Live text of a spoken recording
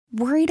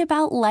Worried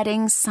about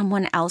letting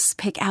someone else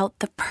pick out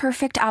the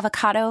perfect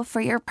avocado for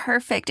your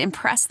perfect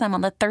impress them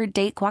on the third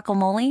date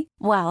guacamole?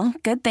 Well,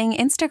 good thing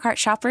Instacart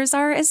shoppers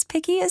are as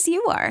picky as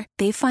you are.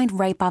 They find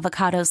ripe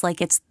avocados like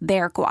it's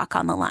their guac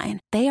on the line.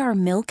 They are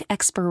milk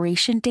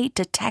expiration date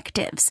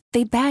detectives.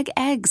 They bag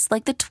eggs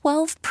like the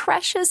 12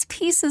 precious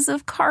pieces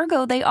of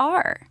cargo they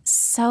are.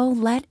 So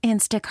let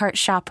Instacart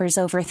shoppers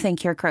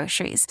overthink your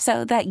groceries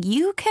so that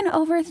you can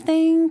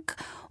overthink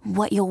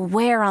what you'll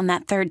wear on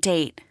that third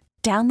date.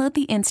 Download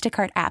the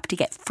Instacart app to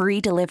get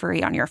free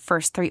delivery on your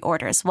first 3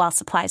 orders while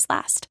supplies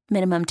last.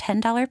 Minimum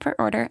 $10 per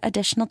order.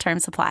 Additional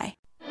terms apply.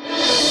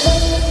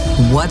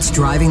 What's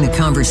driving the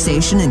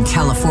conversation in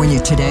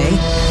California today?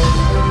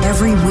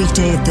 Every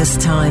weekday at this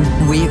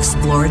time, we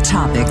explore a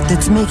topic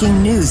that's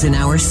making news in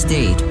our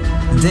state.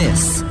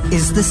 This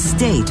is the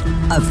State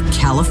of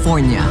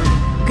California.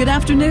 Good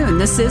afternoon.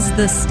 This is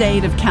the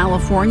State of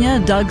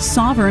California. Doug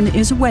Sovereign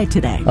is away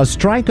today. A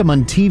strike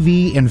among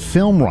TV and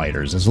film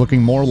writers is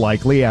looking more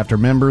likely after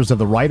members of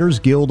the Writers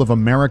Guild of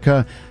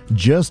America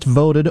just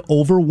voted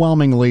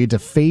overwhelmingly to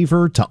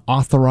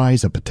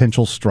authorize a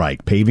potential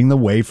strike, paving the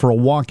way for a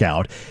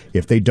walkout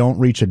if they don't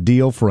reach a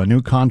deal for a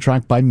new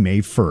contract by May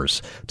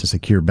 1st to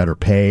secure better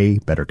pay,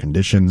 better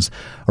conditions.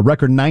 A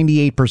record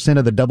 98%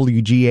 of the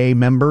WGA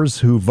members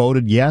who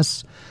voted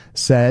yes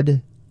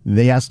said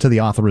yes to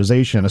the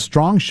authorization, a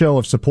strong show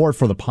of support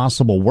for the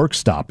possible work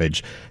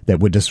stoppage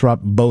that would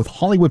disrupt both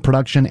Hollywood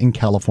production and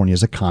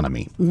California's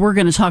economy. We're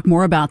going to talk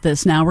more about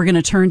this now. We're going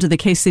to turn to the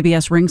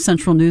KCBS Ring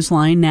Central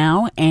Newsline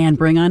now and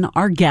bring on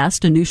our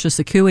guest, Anousha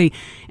Sakoui,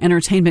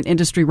 entertainment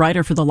industry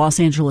writer for the Los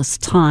Angeles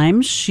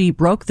Times. She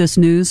broke this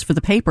news for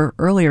the paper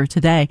earlier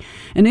today.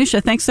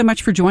 Anousha, thanks so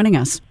much for joining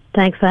us.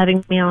 Thanks for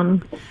having me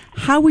on.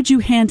 How would you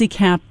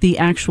handicap the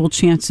actual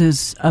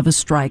chances of a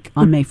strike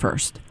on May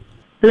 1st?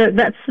 Look,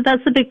 that's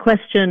a big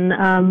question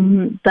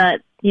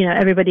that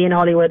everybody in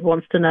Hollywood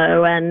wants to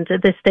know, and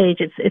at this stage,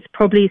 it's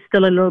probably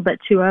still a little bit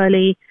too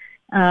early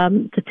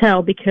to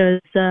tell because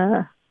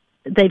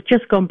they've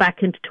just gone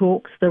back into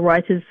talks, the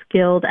Writers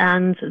Guild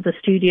and the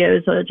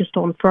studios just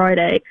on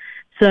Friday.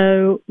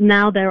 So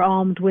now they're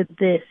armed with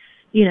this,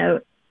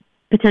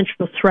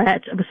 potential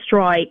threat of a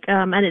strike,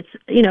 and it's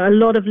a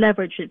lot of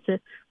leverage. It's a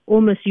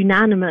almost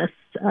unanimous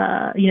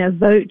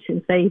vote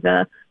in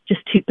favor.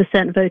 Just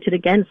 2% voted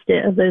against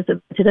it of those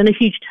that voted, and a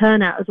huge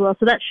turnout as well.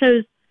 So that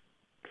shows,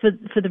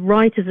 for the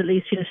writers at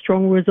least,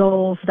 strong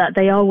resolve that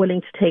they are willing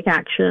to take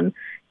action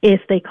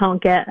if they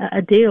can't get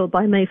a deal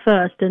by May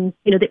 1st. And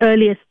the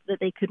earliest that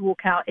they could walk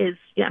out is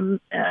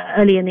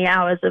early in the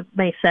hours of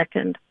May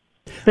 2nd.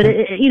 But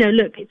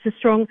look, it's a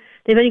strong.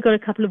 They've only got a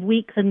couple of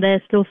weeks, and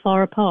they're still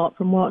far apart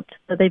from what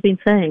they've been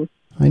saying.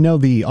 I know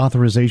the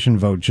authorization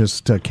vote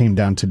just came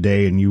down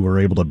today and you were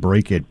able to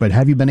break it, but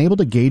have you been able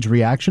to gauge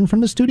reaction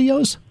from the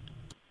studios?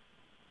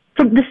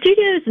 From the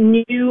studios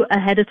knew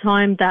ahead of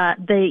time that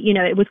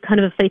it was kind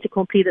of a fait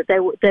accompli that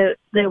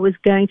there was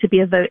going to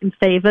be a vote in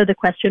favor. The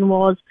question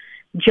was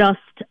just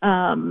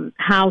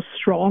how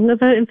strong a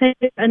vote in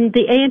favor. And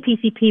the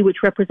AMPTP, which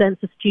represents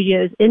the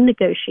studios in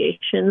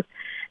negotiations,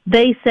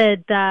 they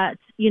said that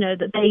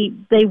that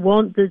they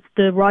want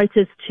the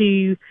writers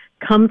to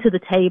come to the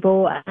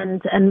table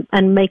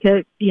and make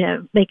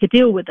a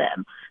deal with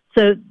them.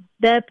 So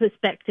their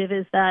perspective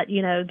is that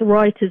the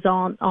writers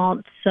aren't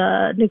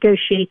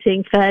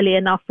negotiating fairly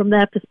enough from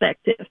their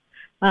perspective.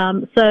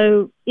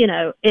 So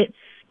it's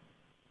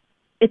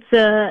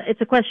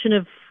a question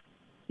of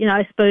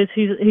I suppose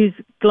whose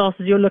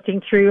glasses you're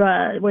looking through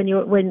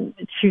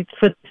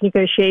for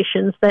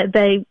negotiations.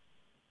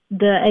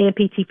 The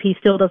AMPTP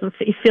still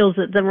feels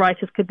that the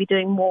writers could be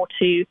doing more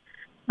to.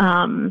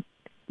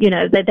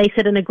 They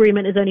said an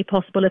agreement is only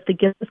possible if the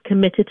guild is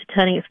committed to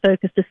turning its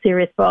focus to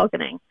serious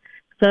bargaining.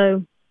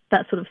 So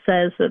that sort of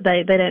says that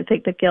they don't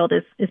think the guild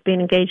is being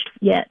engaged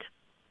yet.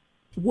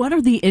 What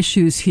are the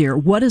issues here?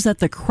 What is at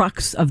the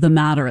crux of the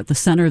matter, at the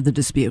center of the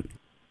dispute?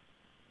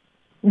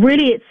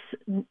 Really,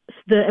 it's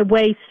the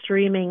way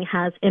streaming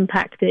has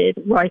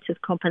impacted writers'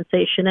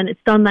 compensation, and it's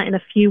done that in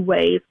a few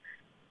ways.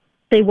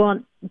 They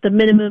want the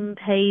minimum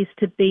pays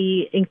to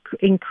be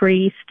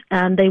increased,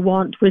 and they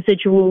want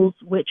residuals,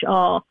 which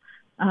are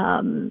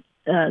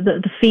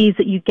the fees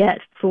that you get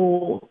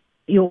for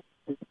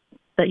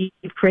that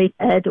you've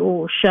created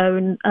or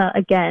shown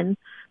again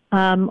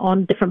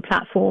on different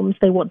platforms.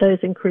 They want those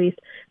increased,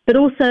 but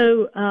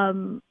also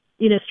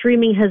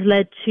streaming has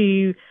led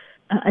to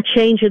a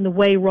change in the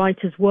way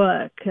writers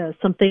work.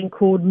 Something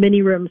called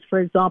mini rooms, for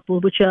example,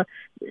 which are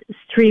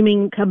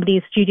streaming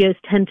companies, studios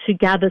tend to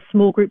gather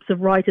small groups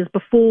of writers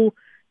before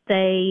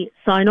they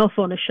sign off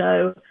on a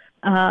show,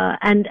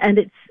 and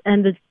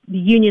the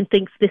union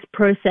thinks this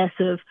process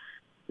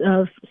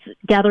of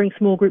gathering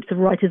small groups of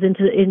writers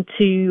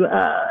into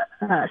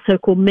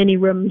so-called mini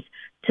rooms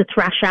to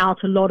thrash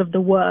out a lot of the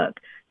work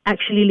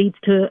actually leads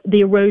to the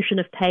erosion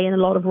of pay, and a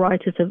lot of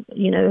writers have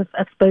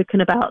spoken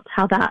about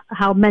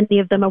how many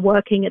of them are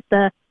working at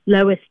the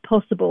lowest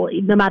possible,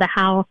 no matter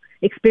how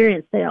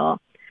experienced they are.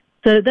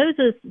 So those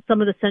are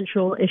some of the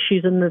central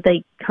issues, and that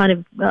they kind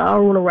of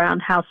are all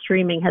around how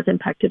streaming has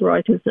impacted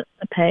writers'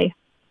 pay.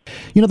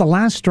 You know, the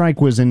last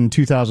strike was in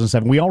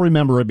 2007. We all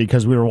remember it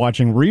because we were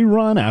watching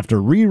rerun after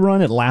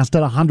rerun. It lasted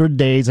 100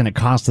 days, and it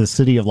cost the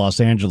city of Los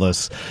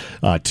Angeles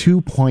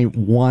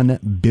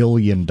 $2.1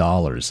 billion.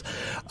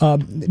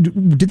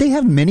 Did they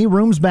have mini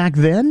rooms back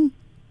then?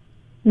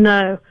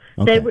 No.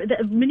 Okay.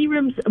 The mini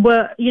rooms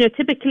were,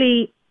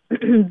 typically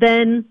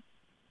then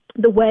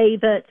the way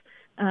that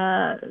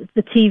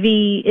the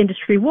TV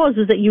industry was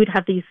that you would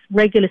have these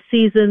regular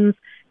seasons.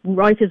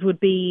 Writers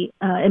would be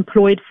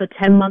employed for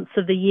 10 months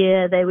of the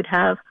year. They would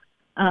have,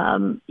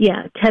 10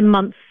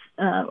 months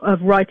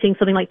of writing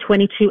something like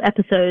 22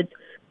 episodes.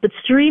 But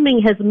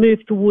streaming has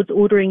moved towards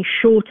ordering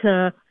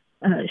shorter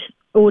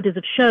orders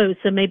of shows,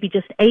 so maybe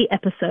just 8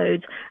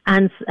 episodes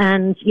and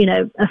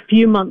a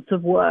few months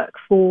of work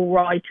for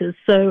writers.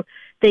 So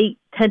they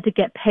tend to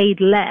get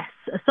paid less.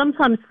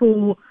 Sometimes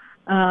for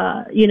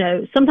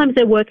sometimes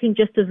they're working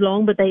just as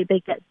long, but they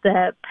get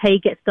their pay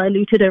gets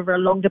diluted over a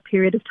longer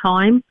period of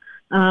time.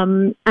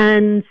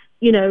 Sometimes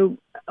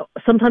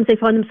they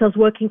find themselves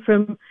working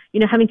from,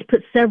 having to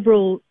get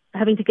several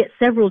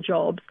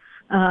jobs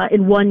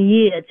in 1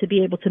 year to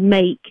be able to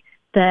make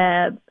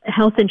their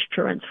health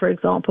insurance, for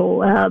example.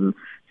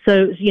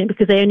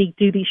 Because they only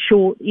do these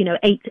short,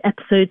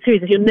 8-episode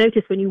series. If you'll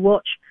notice when you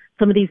watch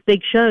some of these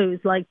big shows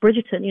like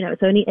Bridgerton,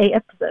 it's only 8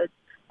 episodes.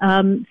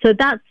 So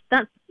that's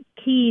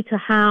key to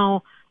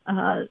how,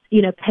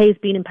 pay has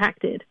been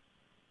impacted.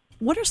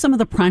 What are some of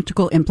the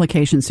practical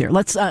implications here?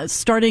 Let's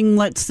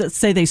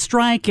say they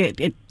strike,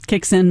 it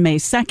kicks in May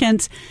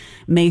 2nd,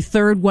 May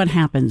 3rd. What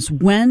happens?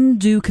 When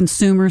do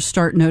consumers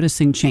start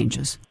noticing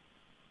changes?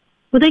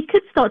 Well, they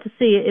could start to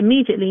see it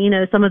immediately.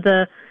 Some of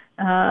the,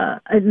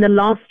 in the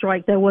last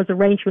strike, there was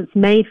arrangements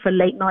made for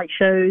late night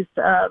shows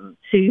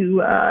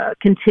to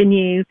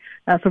continue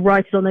for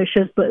writers on those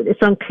shows, but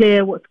it's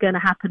unclear what's going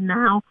to happen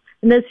now.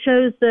 And there's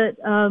shows that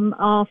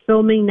are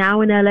filming now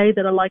in LA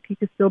that are likely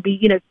to still be,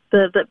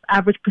 the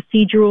average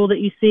procedural that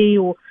you see,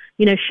 or,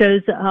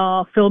 shows that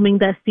are filming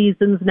their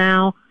seasons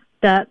now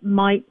that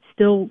might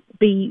still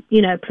be,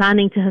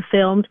 planning to have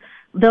filmed.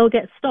 They'll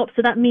get stopped.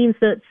 So that means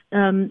that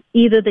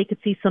either they could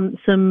see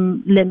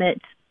some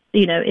limit,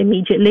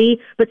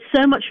 immediately, but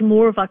so much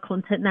more of our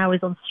content now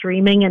is on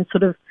streaming and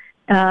sort of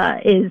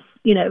is,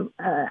 to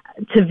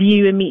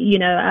view,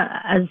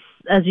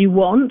 as you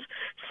want.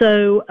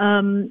 So,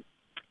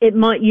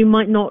 you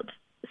might not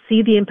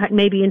see the impact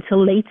maybe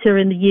until later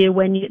in the year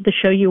when the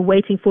show you're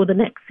waiting for the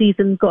next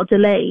season got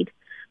delayed.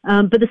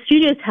 But the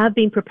studios have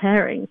been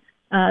preparing.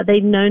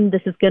 They've known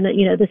this is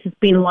this has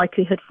been a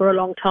likelihood for a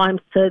long time.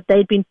 So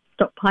they've been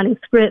stockpiling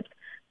scripts.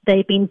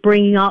 They've been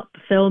bringing up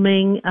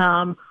filming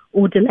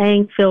or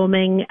delaying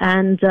filming.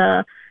 And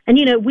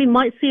we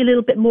might see a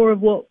little bit more of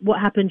what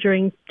happened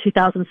during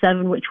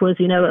 2007, which was,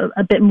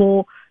 a bit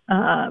more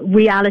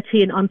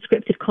reality and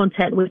unscripted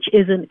content, which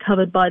isn't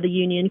covered by the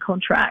union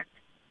contract.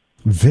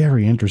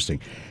 Very interesting.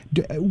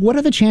 What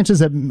are the chances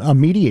that a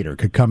mediator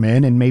could come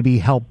in and maybe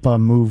help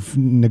move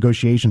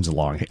negotiations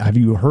along? Have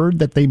you heard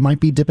that they might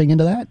be dipping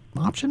into that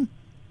option?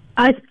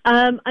 Look,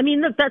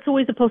 that's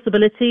always a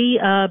possibility,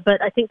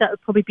 but I think that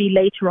would probably be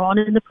later on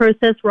in the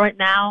process. Right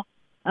now,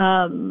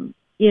 they're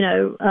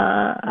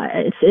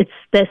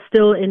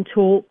still in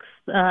talks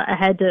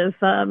ahead of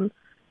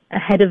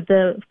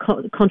the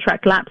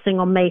contract lapsing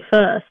on May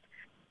 1st.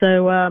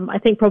 So I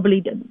think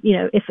probably,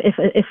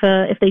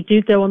 if they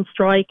do go on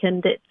strike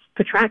and it's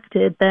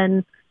protracted,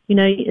 then,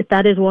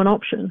 that is one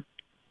option.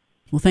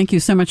 Well, thank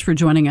you so much for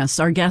joining us.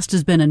 Our guest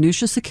has been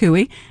Anousha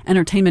Sakoui,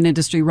 entertainment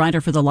industry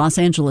writer for the Los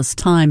Angeles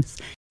Times.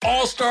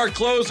 All-star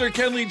closer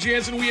Kenley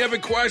Jansen, we have a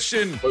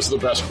question. What's the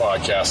best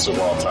podcast of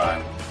all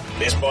time?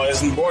 Baseball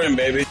isn't boring,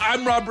 baby.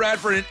 I'm Rob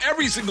Bradford, and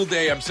every single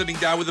day I'm sitting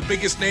down with the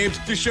biggest names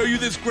to show you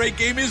this great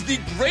game is the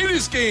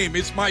greatest game.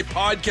 It's my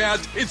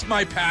podcast. It's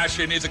my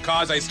passion. It's a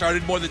cause I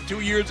started more than 2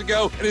 years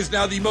ago and is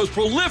now the most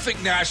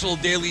prolific national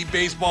daily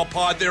baseball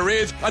pod there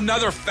is.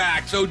 Another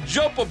fact. So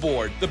jump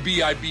aboard the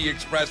BIB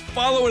Express.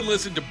 Follow and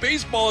listen to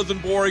Baseball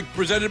Isn't Boring,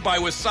 presented by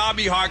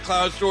Wasabi Hot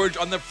Cloud Storage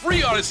on the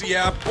free Odyssey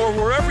app or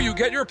wherever you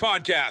get your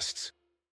podcasts.